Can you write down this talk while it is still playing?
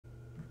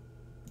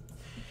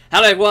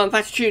Hello everyone,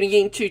 thanks for tuning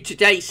in to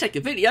today's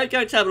second video.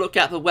 Going to have a look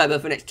at the weather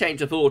for the next 10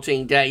 to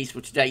 14 days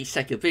for today's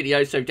second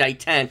video. So day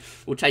 10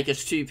 will take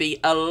us to the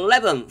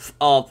 11th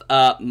of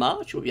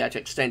March. We'll be able to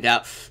extend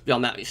out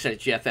beyond that with set of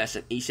GFS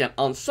and ECM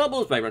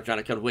ensembles, maybe around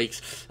a couple of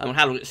weeks. And we'll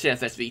have a look at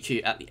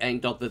CFS-V2 at the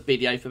end of the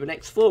video for the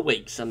next 4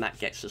 weeks. And that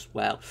gets us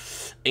well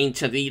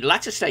into the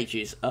latter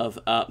stages of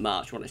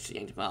March. Well, it's the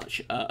end of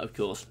March, of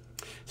course.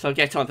 So I'll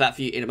get on to that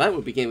for you in a moment.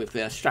 We'll begin with the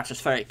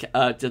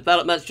stratospheric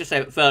developments. Just say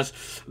that first,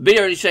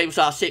 video only saves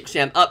our 6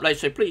 AM upload,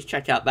 so please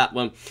check out that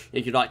one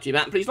if you'd like to do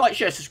that. And please like,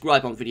 share,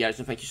 subscribe on videos,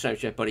 and thank you so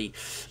much, everybody,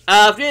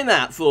 for doing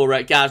that for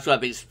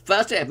GavsWeatherVids.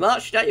 First day of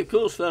March today, of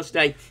course, first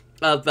day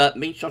of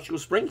meteorological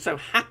spring, so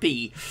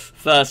happy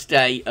first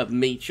day of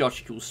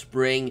meteorological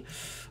spring.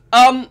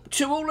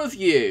 To all of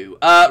you,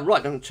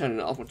 right, I'm turning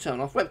it off, I'll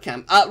turn off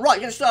webcam. Right,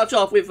 going to start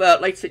off with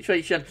latest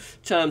situation in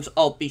terms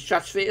of the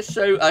stratosphere.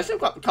 So, still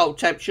got the cold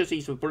temperatures,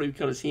 these are blue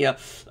colours here,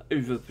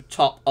 over the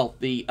top of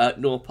the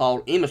North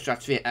Pole in the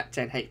stratosphere at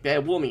 10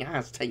 HPA. Warming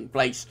has taken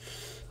place,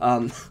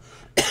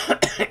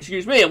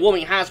 excuse me,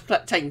 warming has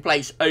taken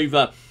place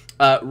over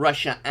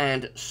Russia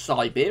and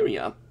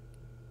Siberia.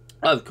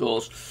 Of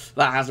course,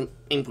 that hasn't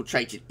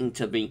infiltrated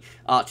into the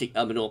Arctic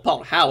and the North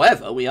Pole.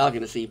 However, we are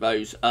going to see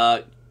those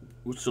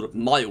sort of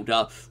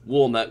milder,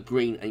 warmer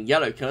green and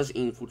yellow colours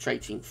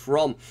infiltrating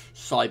from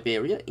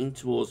Siberia in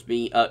towards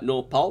the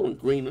North Pole, and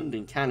Greenland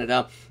and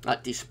Canada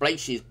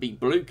displaces the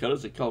blue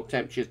colours. The cold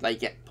temperatures, they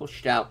get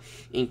pushed out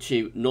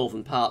into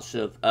northern parts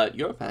of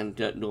Europe and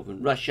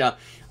northern Russia.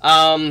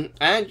 And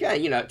yeah,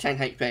 you know, at 10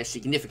 HPA,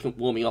 significant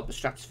warming of the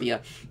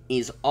stratosphere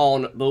is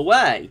on the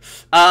way.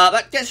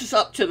 That gets us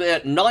up to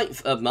the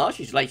 9th of March,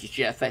 his latest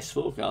GFS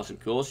forecast,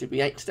 of course. If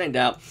we extend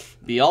out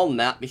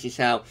beyond that, this is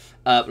how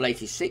the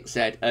latest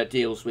 6Z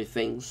deals with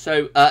things.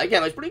 So,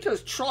 again, those blue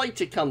colours tried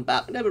to come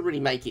back, but never really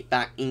make it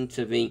back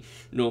into the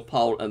North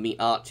Pole and the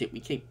Arctic. We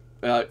keep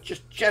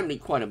just generally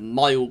quite a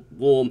mild,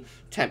 warm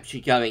temperature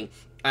going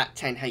at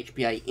 10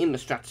 HPA in the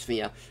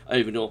stratosphere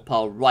over North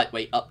Pole, right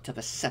way up to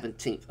the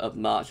 17th of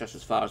March. That's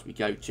as far as we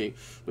go to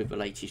with the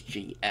latest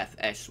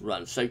GFS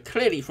run. So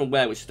clearly from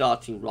where we're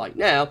starting right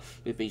now,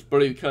 with these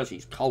blue colours,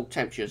 these cold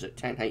temperatures at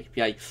 10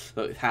 HPA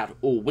that we've had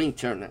all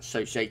winter, and that's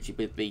associated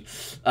with the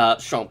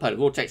strong polar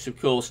vortex, of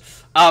course.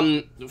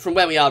 From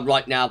where we are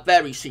right now,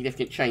 very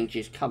significant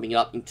changes coming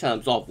up in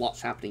terms of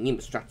what's happening in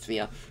the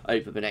stratosphere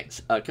over the next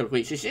couple of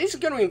weeks. This is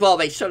going to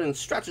involve a sudden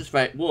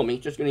stratospheric warming.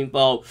 It's just going to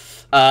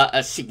involve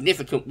a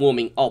significant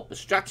warming of the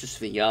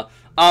stratosphere.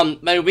 But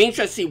it'll be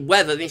interesting to see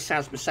whether this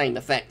has the same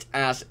effect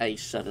as a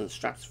sudden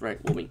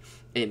stratospheric warming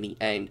in the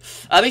end.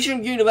 This is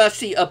from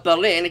University of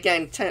Berlin,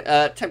 again,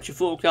 temperature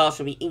forecast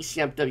of the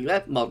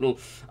ECMWF model.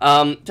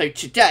 So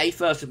today,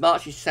 1st of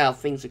March, is how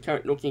things are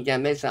currently looking.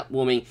 Again, there's that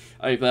warming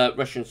over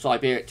Russia and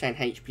Siberia at 10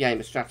 HPA in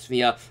the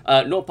stratosphere.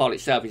 North Pole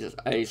itself is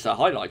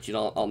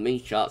highlighted on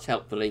these charts,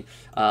 helpfully.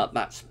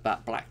 That's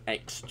that black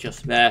X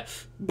just there.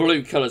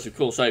 Blue colours, of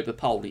course, over the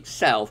pole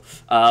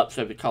itself,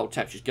 so the cold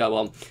temperatures go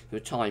on for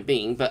the time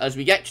being. But as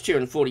we get to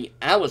 240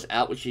 hours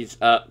out, which is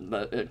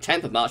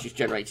 10th of March, is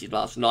generated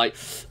last night,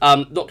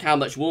 look how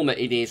much warmer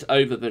it is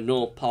over the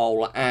North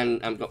Pole,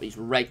 and we've got these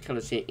red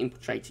colours here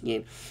infiltrating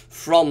in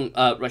from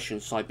Russia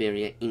and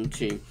Siberia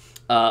into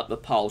the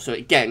pole. So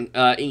again,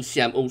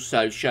 ECM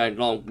also showing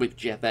along with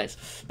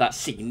GFS that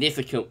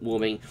significant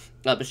warming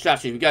the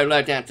stratosphere. We go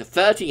low down to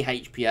 30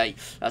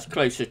 HPA, that's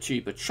closer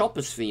to the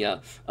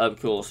troposphere, of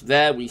course.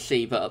 There we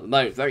see that at the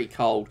moment very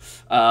cold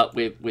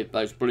with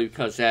those blue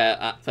colours there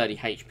at 30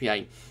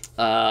 HPA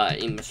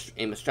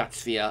in the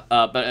stratosphere.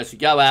 But as we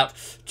go out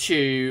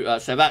to,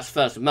 so that's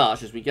 1st of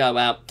March, as we go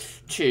out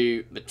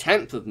to the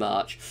 10th of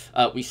March,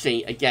 we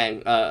see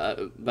again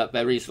that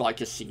there is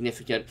like a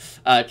significant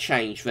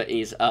change that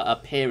is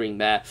appearing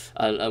there,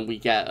 and we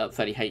get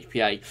 30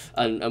 HPA,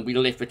 and we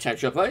lift the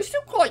temperature up. But it's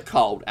still quite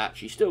cold,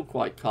 actually, still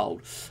quite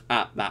cold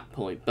at that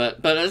point.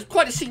 But there's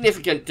quite a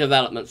significant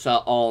developments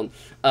are on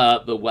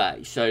the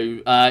way. So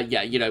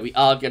yeah, you know, we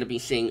are going to be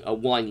seeing a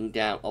winding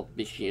down of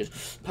this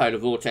year's polar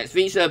vortex.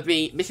 This is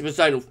the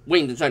zonal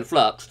wind and zonal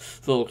flux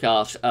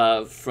forecast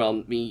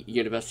from the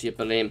University of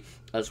Berlin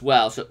as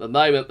well. So at the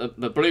moment,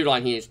 the blue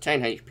line here is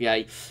 10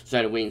 HPA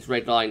zone of winds,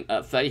 red line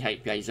 30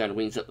 HPA zone of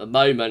winds. At the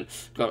moment,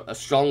 got a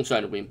strong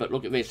zone of wind, but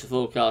look at this, the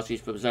forecast is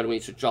for the zone of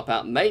winds to drop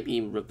out, maybe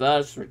in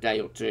reverse for a day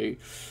or two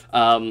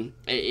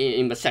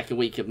in the second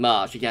week of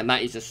March. Again,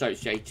 that is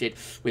associated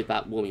with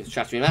that warming of the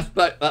stratosphere, and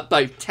that's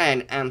both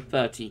 10 and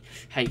 30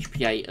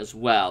 HPA as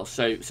well.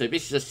 So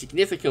this is a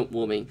significant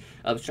warming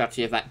of the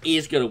stratosphere that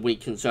is going to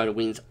weaken zone of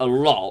winds a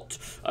lot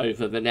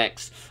over the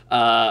next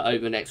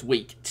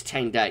week to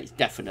 10 days,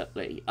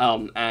 definitely.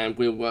 And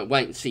we'll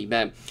wait and see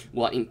then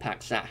what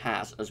impacts that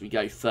has as we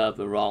go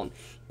further on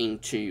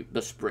into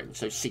the spring.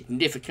 So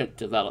significant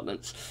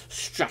developments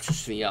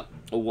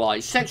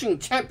stratosphere-wise. Centering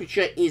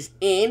temperature is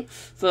in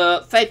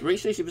for February.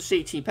 So this is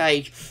the CT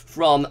page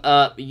from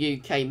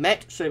the UK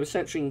Met. So the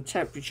centering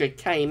temperature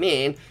came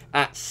in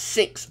at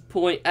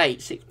 6.8.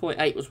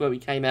 6.8 was where we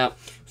came out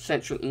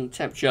central in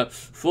temperature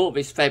for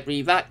this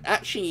February. That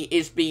actually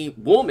is the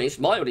warmest,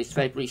 mildest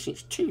February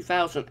since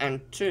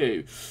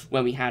 2002,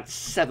 when we had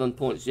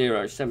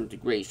 7.07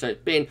 degrees. So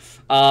it's been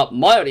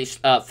mildest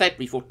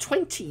February for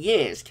 20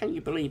 years. Can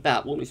you believe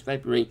that? Warmest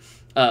February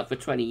for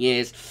 20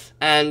 years.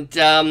 And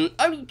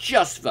only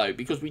just, though,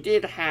 because we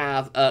did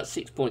have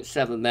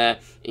 6.7 there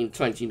in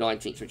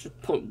 2019, so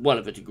just 0.1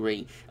 of a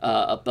degree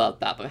above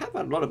that. But we have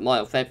had a lot of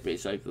mild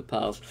Februaries over the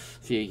past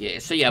few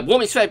years. So yeah,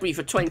 warmest February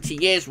for 20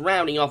 years,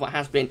 rounding off what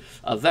has been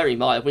a very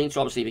mild winter.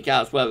 Obviously, the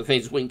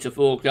GavsWeatherVids winter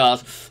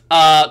forecast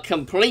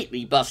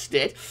completely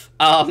busted.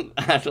 And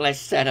less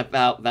said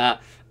about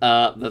that,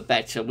 the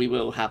better. We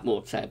will have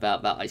more to say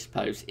about that, I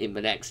suppose, in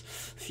the next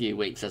few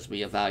weeks as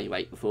we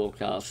evaluate the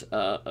forecast,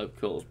 of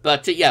course.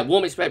 But yeah,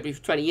 warmest February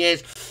for 20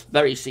 years,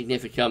 very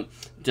significant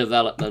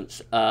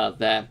developments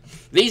there.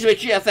 These are the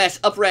GFS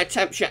upper air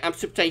temperature and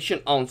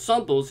precipitation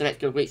ensembles. The next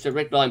couple of weeks, the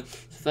red line,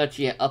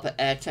 30-year upper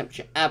air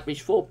temperature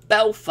average for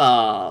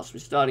Belfast. We're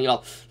starting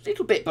off a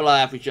little bit below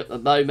average at the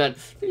moment,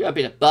 a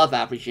bit above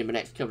average in the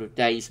next couple of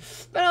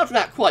days. But after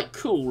that, quite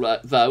cool,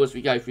 though, as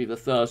we go through the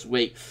first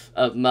week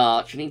of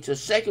March and into the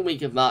second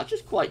week of March,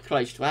 just quite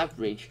close to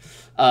average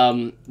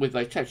with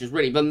those temperatures,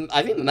 really. But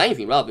I think the main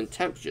thing, rather than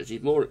temperatures,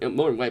 is more in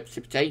way of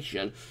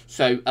precipitation.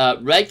 So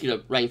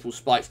regular rainfall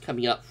spikes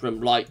coming up from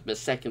like the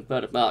 2nd,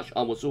 3rd of March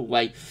onwards all the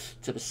way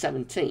to the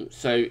 17th.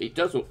 So it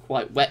does look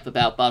quite wet for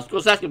Belfast. Of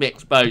course, that's going to be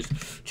exposed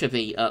to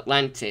the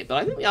Atlantic, but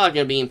I think we are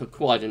going to be in for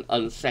quite an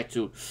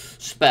unsettled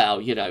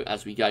spell, you know,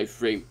 as we go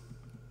through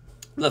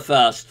the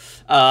first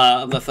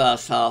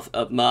half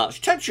of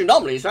March. Temperature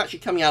anomalies are actually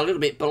coming out a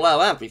little bit below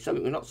average,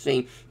 something we're not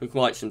seeing for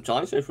quite some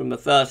time. So from the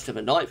 1st to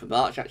the 9th of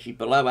March, actually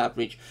below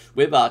average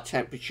with our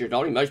temperature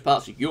anomaly. Most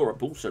parts of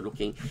Europe also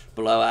looking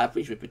below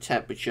average with the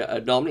temperature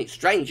anomaly. It's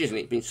strange, isn't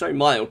it? It's been so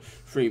mild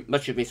through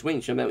much of this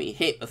winter, and then we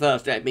hit the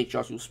first day of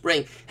mid-tropical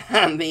spring,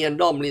 and the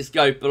anomalies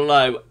go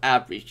below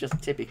average.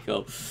 Just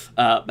typical,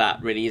 that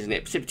really, isn't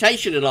it?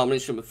 Precipitation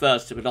anomalies from the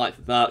 1st to the 9th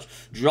of March,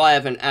 drier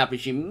than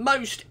average in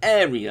most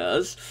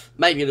areas.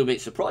 Maybe a little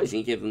bit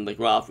surprising given the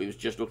graph we was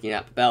just looking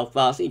at for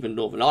Belfast. Even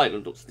Northern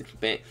Ireland looks a little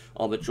bit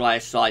on the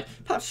drier side.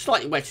 Perhaps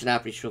slightly wetter than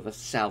average for the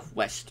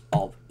southwest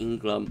of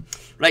England.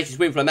 Latest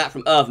wind flow map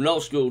from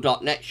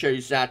earthnullschool.net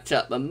shows that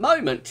at the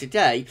moment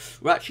today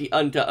we're actually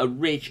under a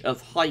ridge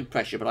of high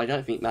pressure, but I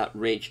don't think that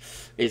ridge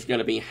is going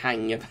to be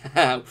hanging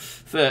about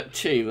for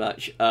too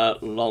much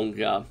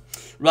longer.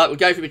 Right, we'll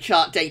go through the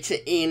chart data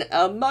in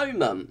a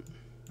moment.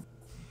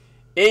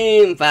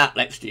 In fact,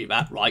 let's do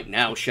that right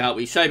now, shall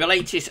we? So the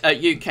latest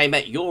UK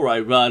Met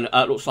Euro run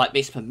looks like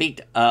this for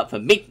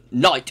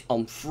midnight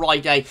on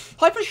Friday.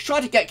 High pressure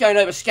tried to get going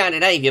over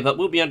Scandinavia, but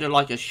we'll be under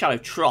like a shallow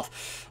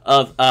trough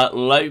of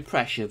low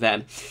pressure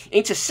then.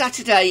 Into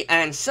Saturday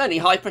and Sunday,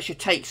 high pressure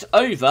takes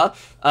over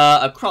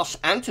across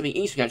and to the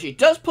east of the country. It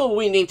does pull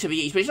wind into the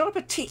east, but it's not a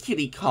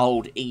particularly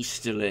cold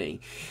easterly,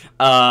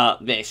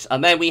 this.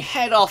 And then we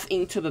head off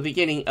into the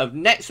beginning of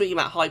next week.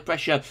 That high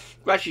pressure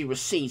gradually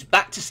recedes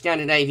back to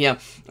Scandinavia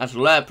as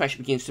lower pressure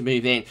begins to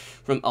move in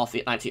from off the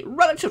Atlantic.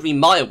 Relatively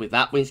mild with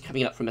that, winds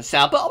coming up from the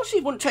south, but obviously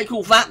it wouldn't take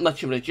all that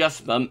much of an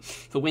adjustment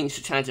for winds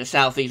to turn to the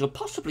southeast or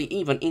possibly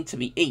even into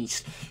the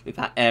east with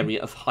that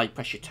area of high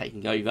pressure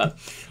taking over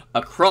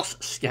across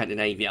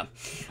Scandinavia.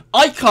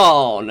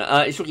 Icon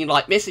is looking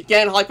like this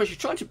again. High pressure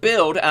trying to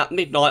build at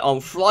midnight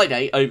on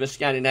Friday over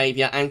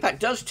Scandinavia, and in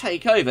fact does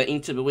take over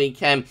into the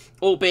weekend,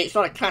 albeit it's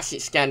not a classic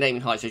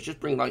Scandinavian high, so it's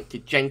just bringing like a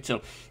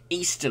gentle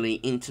easterly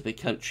into the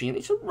country, and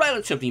it's a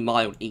relatively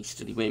mild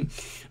easterly wind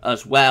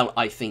as well.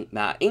 I think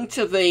that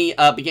into the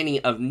beginning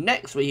of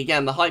next week,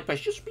 again the high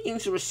pressure just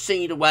begins to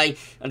recede away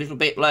a little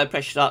bit. Low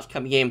pressure starts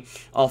coming in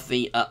off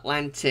the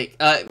Atlantic.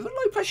 The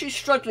low pressure is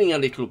struggling a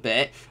little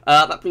bit.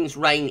 That brings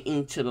rain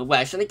into the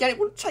west, and again it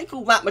wouldn't take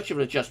all that much of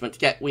an adjustment to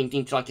get wind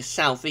into like a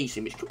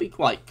southeasterly, which could be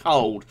quite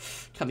cold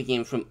coming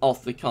in from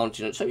off the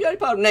continent. So the early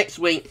part of next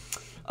week,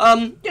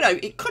 you know,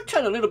 it could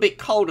turn a little bit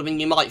colder than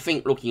you might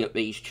think looking at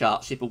these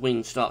charts if a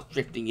wind starts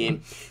drifting in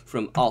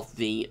from off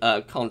the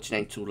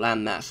continental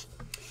landmass.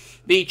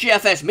 The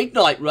GFS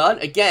midnight run,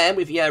 again,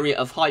 with the area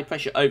of high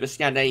pressure over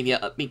Scandinavia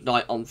at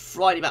midnight on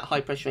Friday. That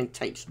high pressure then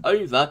takes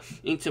over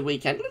into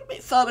weekend. A little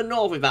bit further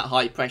north with that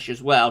high pressure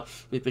as well,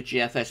 with the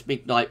GFS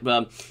midnight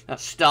run. That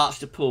starts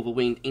to pull the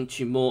wind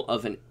into more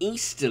of an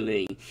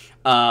easterly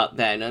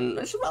then. And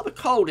it's a rather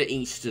colder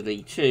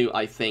easterly too,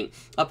 I think.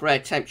 Upper air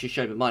temperature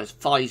showed a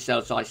 -5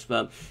 Celsius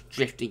isotherm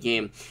drifting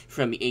in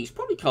from the east.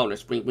 Probably colder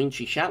spring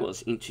wintry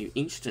showers into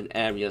eastern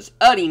areas.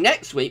 Early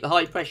next week, the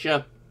high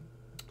pressure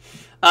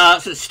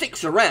sort of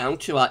sticks around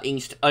to our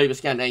east over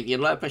Scandinavia.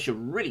 Low pressure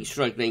really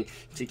struggling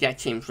to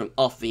get in from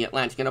off the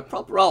Atlantic, and a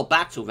proper old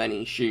battle then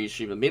ensues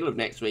through the middle of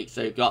next week.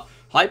 So you've got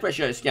high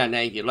pressure over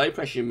Scandinavia, low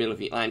pressure in the middle of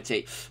the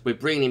Atlantic. We're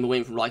bringing in the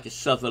wind from like a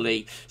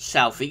southerly,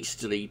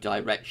 southeasterly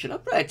direction.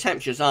 Our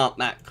temperatures aren't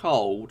that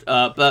cold,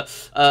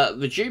 but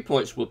the dew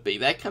points would be.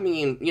 They're coming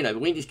in, you know, the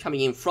wind is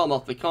coming in from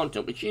off the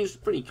continent, which is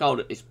pretty cold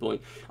at this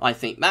point, I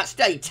think. That's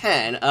day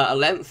 10,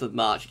 11th of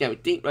March. Again,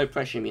 with deep low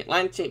pressure in the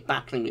Atlantic,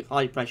 battling with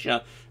high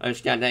pressure over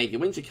Scandinavia.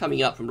 Winds are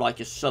coming up from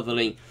like a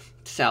southerly,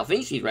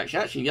 southeasterly direction.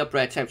 Actually, the upper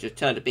air temperature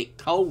turned a bit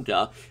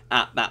colder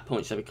at that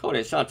point, so the cold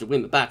air started to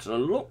win the battle,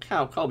 and look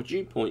how cold the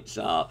dew points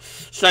are.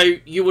 So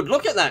you would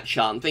look at that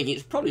chart and think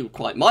it's probably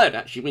quite mild,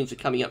 actually. Winds are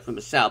coming up from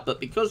the south, but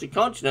because the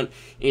continent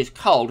is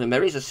cold and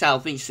there is a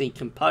southeasterly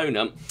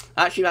component,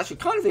 actually that's the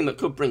kind of thing that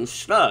could bring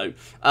snow,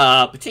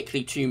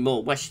 particularly to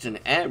more western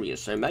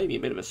areas, so maybe a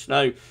bit of a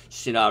snow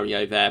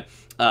scenario there.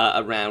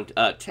 Around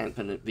 10th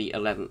and the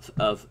 11th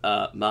of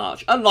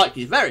March.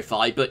 Unlikely to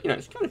verify, but, you know,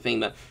 it's the kind of thing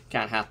that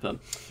can happen.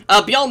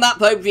 Beyond that,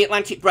 though, the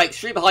Atlantic breaks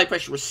through. The high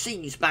pressure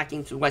recedes back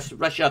into the west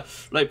of Russia.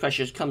 Low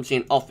pressure comes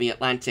in off the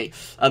Atlantic,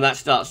 and that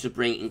starts to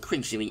bring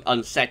increasingly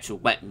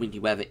unsettled, wet, windy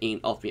weather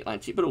in off the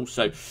Atlantic, but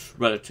also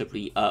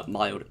relatively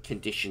mild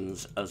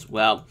conditions as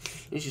well.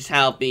 This is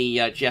how the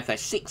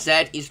GFS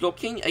 6Z is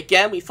looking.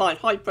 Again, we find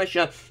high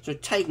pressure sort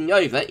of taking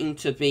over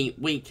into the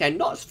weekend.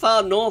 Not as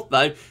far north,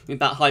 though, with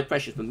that high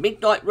pressure for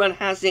midnight run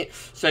has it,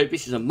 so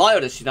this is a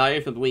milder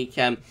scenario for the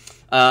weekend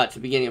to the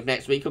beginning of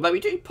next week, although we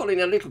do pull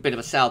in a little bit of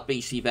a south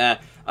BC there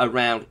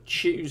around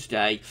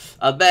Tuesday,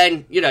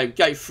 then, you know,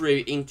 go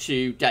through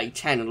into day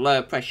 10, and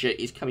lower pressure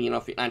is coming in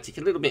off the Atlantic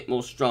a little bit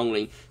more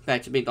strongly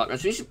compared to midnight run.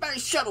 So this is a very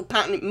subtle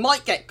pattern. It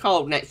might get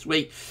cold next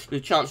week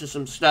with a chance of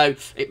some snow.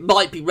 It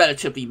might be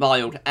relatively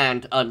mild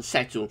and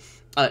unsettled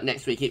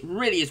next week. It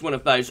really is one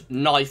of those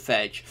knife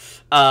edge,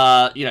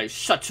 you know,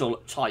 subtle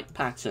type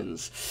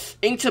patterns.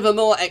 Into the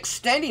more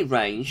extended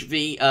range,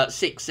 the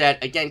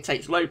 6Z again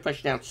takes low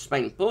pressure down to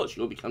Spain and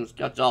Portugal, becomes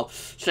cut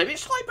off. So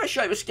this high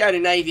pressure over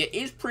Scandinavia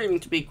is proving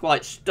to be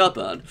quite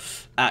stubborn,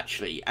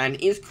 actually, and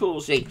is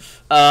causing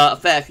a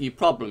fair few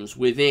problems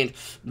within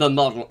the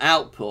model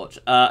output.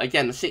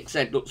 Again, the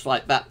 6Z looks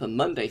like that for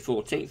Monday,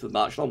 14th of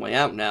March, long way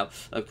out now,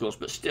 of course,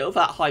 but still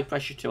that high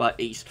pressure to our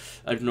east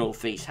and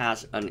northeast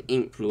has an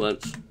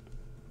influence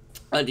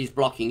and is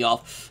blocking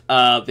off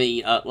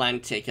the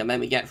Atlantic, and then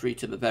we get through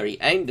to the very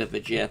end of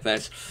the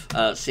GFS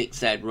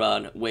 6Z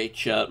run,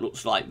 which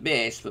looks like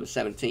this for the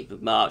 17th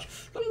of March.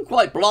 Looking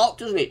quite blocked,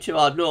 doesn't it, to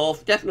our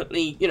north?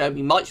 Definitely, you know,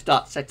 we might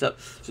start to set up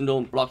some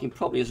northern blocking,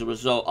 probably as a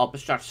result of the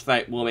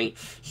stratospheric warming.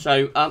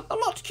 So, a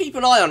lot to keep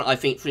an eye on, I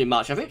think, through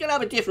March. I think we're going to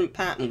have a different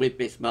pattern with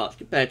this March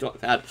compared to what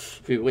we've had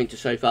through the winter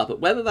so far, but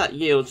whether that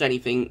yields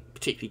anything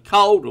particularly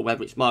cold or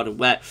whether it's mild and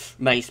wet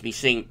remains to be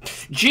seen.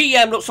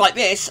 GM looks like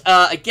this.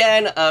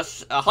 Again,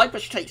 high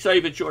pressure takes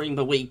over during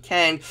the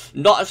weekend.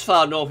 Not as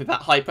far north with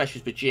that high pressure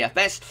as the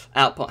GFS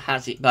output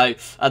has it, though.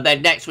 And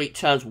then next week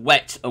turns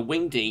wet and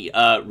windy,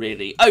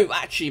 really. Oh,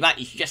 actually, that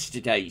is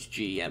yesterday's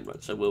GM run,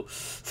 so we'll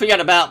forget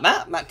about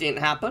that. That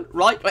didn't happen.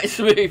 Right, let's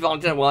move on.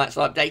 I don't know why that's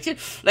updated.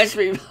 Let's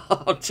move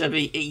on to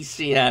the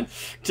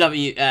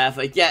ECMWF.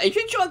 Again, if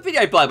you enjoyed the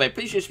video, by the way,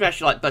 please hit the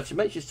special like button.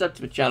 Make sure you sub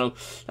to the channel.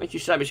 Thank you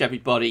so much,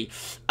 everybody,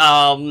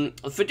 for doing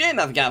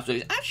that for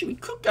GavsWeatherVids. Actually, we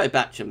could go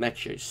back to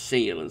Metro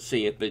Seal and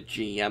see if the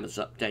GM has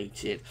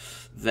updated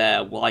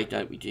there. Why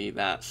don't we do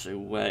that? So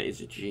where is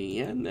the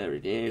GM? There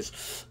it is.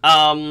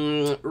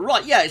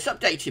 Right, yeah, it's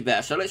updated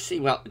there. So let's see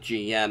what the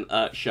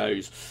GM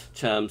shows in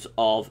terms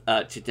of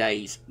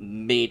today's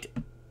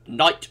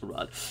midnight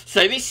run.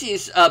 So this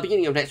is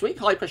beginning of next week.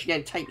 High pressure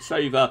again takes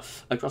over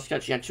across the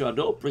country and to our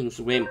north, brings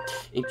the wind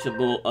into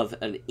more of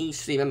an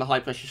easterly. Then the high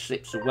pressure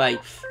slips away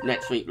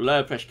next week.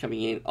 Lower pressure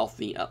coming in off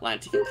the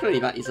Atlantic, and clearly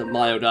that is a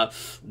milder,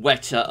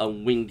 wetter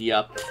and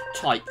windier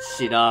type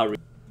scenario.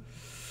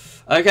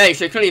 Okay,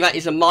 so clearly that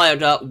is a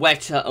milder,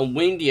 wetter and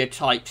windier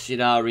type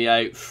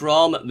scenario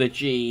from the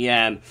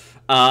GEM,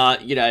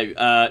 you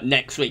know,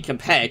 next week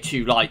compared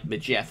to, like, the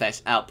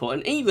GFS output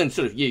and even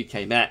sort of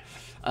UK Met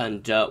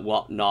and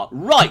whatnot.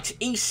 Right,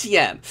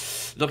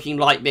 ECM looking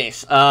like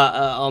this.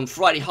 On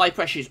Friday, high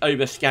pressure is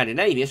over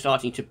Scandinavia,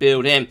 starting to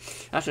build in.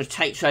 That sort of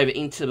takes over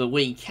into the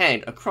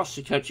weekend across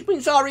the country.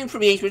 Winds are in from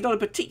the east, but it's not a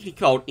particularly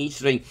cold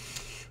easterly.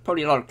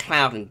 Probably a lot of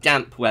cloud and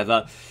damp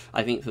weather,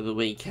 I think, for the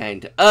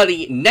weekend.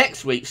 Early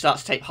next week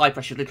starts to take high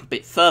pressure a little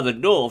bit further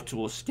north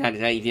towards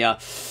Scandinavia,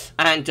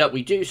 and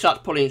we do start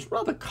to pull in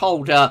rather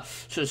colder,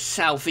 sort of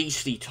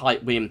southeasterly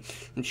type wind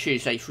from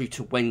Tuesday through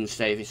to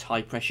Wednesday. This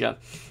high pressure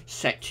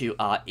set to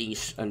our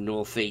east and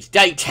northeast.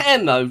 Day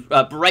 10, though,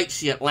 breaks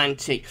the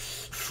Atlantic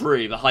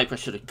through. The high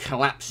pressure sort of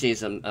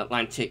collapses and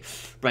Atlantic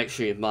breaks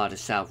through with milder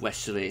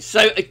southwesterlies.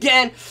 So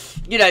again,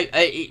 you know,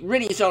 it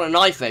really is on a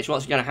knife edge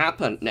what's going to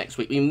happen next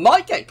week. We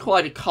might get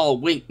quite a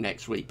cold week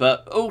next week,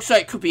 but also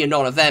it could be a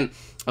non-event,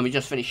 and we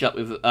just finish up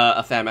with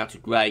a fair amount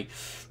of grey,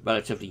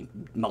 relatively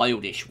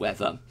mildish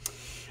weather.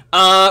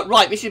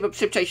 Right, this is a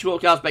precipitation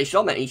forecast based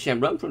on that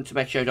ECM run from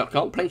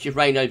TibetShow.com. Plenty of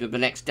rain over the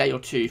next day or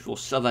two for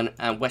southern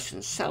and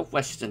western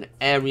southwestern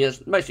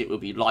areas. Most of it will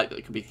be light, but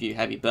there could be a few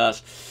heavy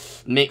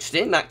bursts mixed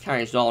in. That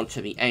carries on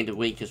to the end of the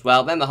week as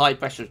well. Then the high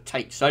pressure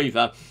takes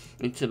over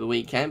into the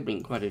weekend,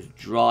 bringing quite a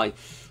dry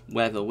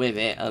weather with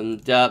it,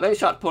 and then we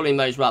start pulling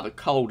those rather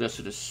colder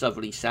sort of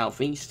southerly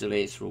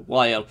southeasterlies for a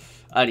while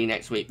early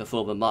next week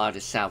before the milder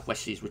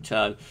southwesterlies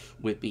return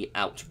with the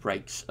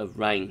outbreaks of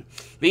rain.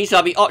 These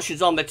are the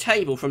options on the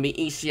table from the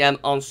ECM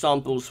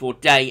ensembles for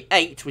day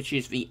 8, which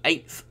is the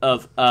 8th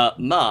of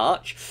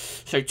March.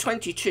 So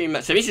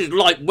 22, so this is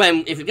like when,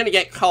 if it's going to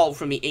get cold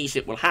from the east,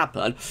 it will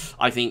happen,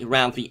 I think,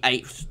 around the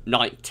 8th,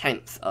 9th,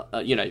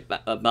 10th, you know,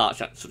 March,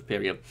 that sort of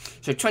period.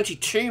 So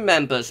 22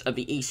 members of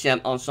the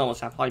ECM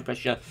ensembles have high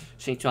pressure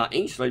seen to our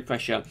east, low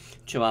pressure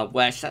to our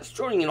west. That's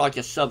drawing in like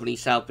a southerly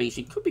southeast.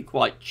 It could be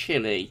quite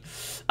chilly.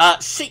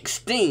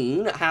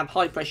 16 have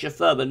high pressure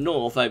further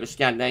north over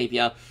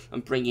Scandinavia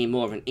and bringing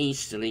more of an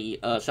easterly.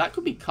 So that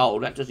could be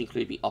cold. That does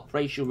include the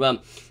operational run.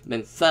 And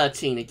then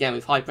 13 again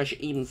with high pressure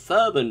even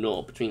further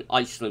north between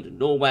Iceland and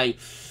Norway.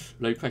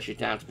 Low pressure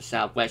down to the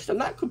southwest.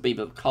 And that could be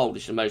the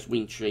coldest and most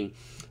wintry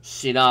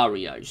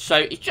scenario. So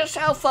it's just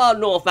how far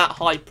north that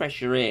high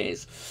pressure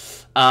is.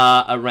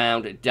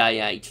 Around day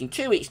 8. In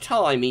 2 weeks'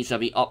 time, these are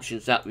the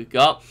options that we've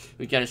got.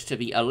 We get us to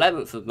the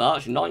 11th of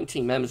March.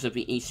 19 members of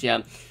the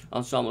ECM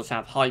ensembles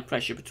have high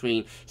pressure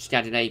between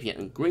Scandinavia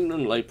and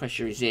Greenland. Low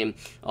pressure is in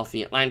off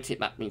the Atlantic.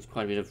 That means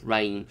quite a bit of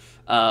rain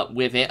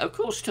with it. Of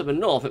course, to the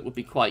north, it would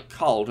be quite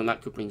cold, and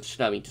that could bring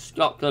snow into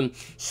Scotland.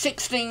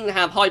 16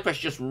 have high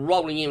pressure just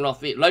rolling in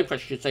off it. Low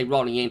pressure, should say,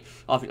 rolling in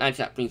off the Atlantic.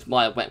 That brings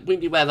mild, wet,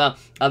 windy weather.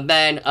 And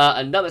then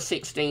another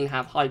 16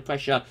 have high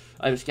pressure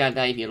over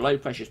Scandinavia. Low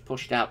pressure is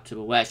pushed out to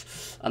the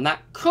west, and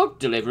that could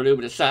deliver a little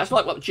bit of snow. That's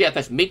like what the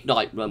GFS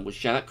midnight run was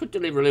showing. That could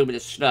deliver a little bit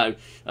of snow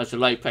as the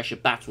low pressure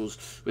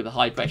battles with the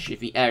high pressure. If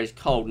the air is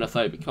cold enough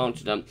over the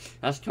continent,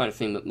 that's the kind of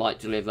thing that might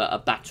deliver a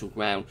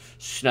battleground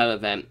snow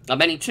event. And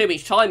then in 2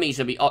 weeks' time,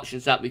 these are the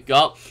options that we've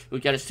got. We'll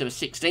get us to the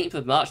 16th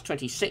of March.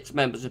 26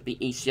 members of the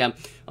ECM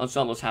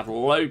ensembles have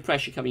low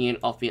pressure coming in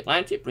off the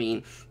Atlantic,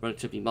 bringing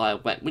relatively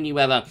mild, wet, windy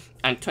weather.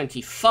 And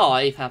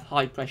 25 have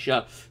high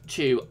pressure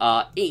to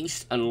our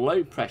east, and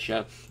low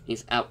pressure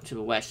is out to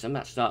the west, and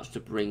that starts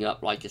to bring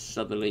up like a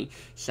southerly,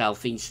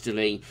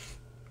 southeasterly.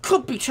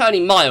 Could be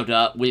turning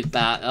milder with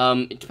that.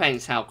 It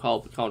depends how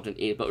cold the continent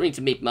is, but we're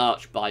into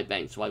mid-March by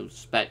then, so I would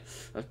suspect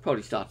I'll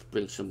probably start to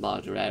bring some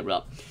milder air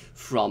up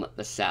from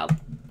the south.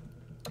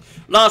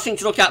 Last thing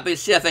to look at is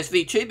CFS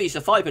V2. These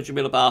are 500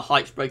 millibar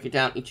hikes broken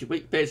down into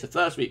week periods. The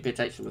first week period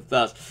takes from the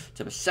 1st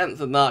to the 7th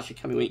of March. The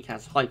coming week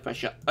has high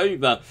pressure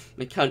over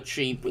the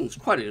country, brings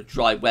quite a bit of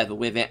dry weather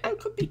with it, and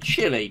could be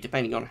chilly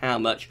depending on how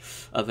much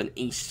of an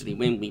easterly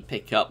wind we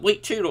pick up.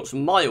 Week 2 looks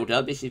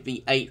milder. This is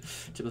the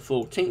 8th to the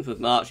 14th of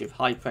March with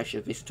high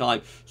pressure this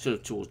time sort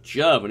of towards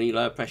Germany,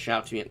 lower pressure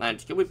out to the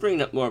Atlantic, and we're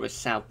bringing up more of a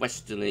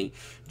southwesterly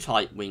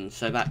type wind,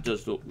 so that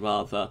does look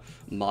rather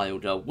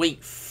milder.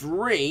 Week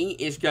 3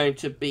 is going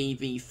to be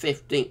the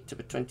 15th to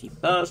the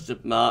 21st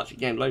of March.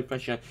 Again, low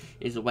pressure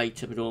is away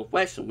to the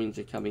northwest, and winds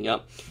are coming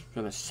up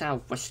from a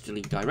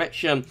southwesterly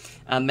direction.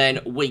 And then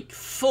week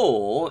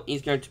 4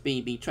 is going to be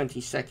the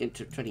 22nd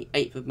to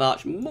 28th of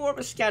March. More of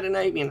a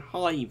Scandinavian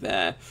high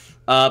there,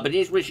 but it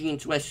is reaching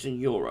into Western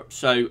Europe.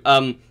 So,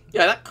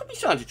 yeah, that could be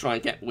starting to try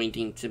and get wind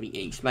into the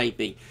east.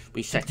 Maybe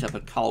we set up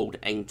a cold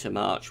end to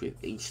March with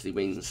easterly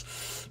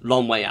winds.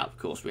 Long way out, of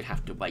course. We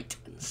have to wait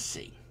and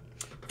see.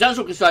 Does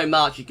look as though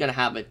March is going to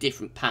have a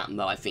different pattern,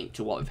 though, I think,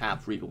 to what we've had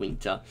through the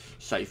winter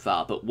so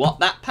far. But what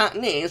that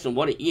pattern is and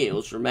what it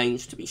yields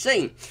remains to be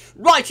seen.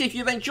 Right, if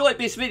you've enjoyed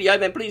this video,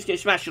 then please go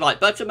smash the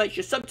like button. Make sure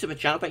you sub to the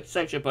channel. Thank you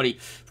so much, everybody,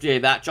 for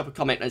doing that. Drop a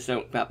comment, let us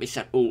know about this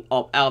and all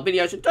of our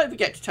videos. And don't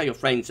forget to tell your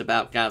friends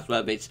about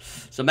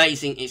GavsWeatherVids. It's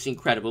amazing. It's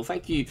incredible.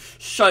 Thank you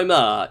so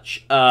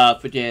much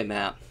for doing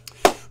that.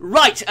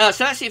 Right, so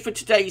that's it for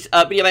today's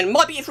video, and it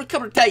might be it for a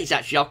couple of days,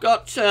 actually. I've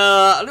got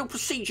a little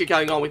procedure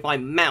going on with my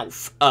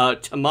mouth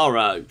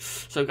tomorrow.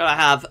 So I'm going to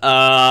have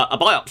a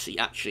biopsy,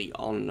 actually,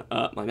 on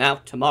my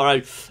mouth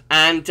tomorrow,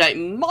 and it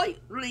might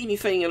leave me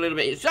feeling a little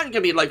bit, it's only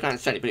going to be a local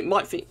anesthetic, but it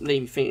might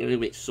leave me feeling a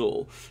little bit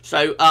sore.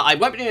 So I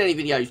won't be doing any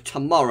videos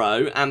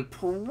tomorrow, and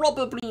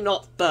probably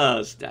not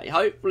Thursday.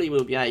 Hopefully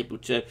we'll be able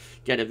to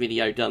get a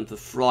video done for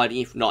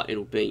Friday. If not,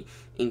 it'll be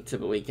into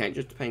the weekend.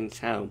 Just depends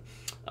how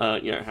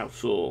you know, how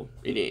sore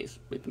it is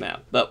with the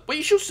mouth. But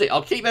we shall see.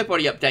 I'll keep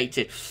everybody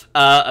updated,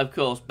 of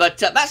course. But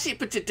that's it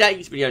for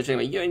today's videos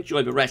anyway. You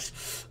enjoy the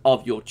rest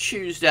of your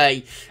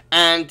Tuesday.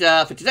 And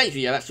for today's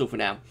video, that's all for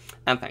now.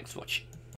 And thanks for watching.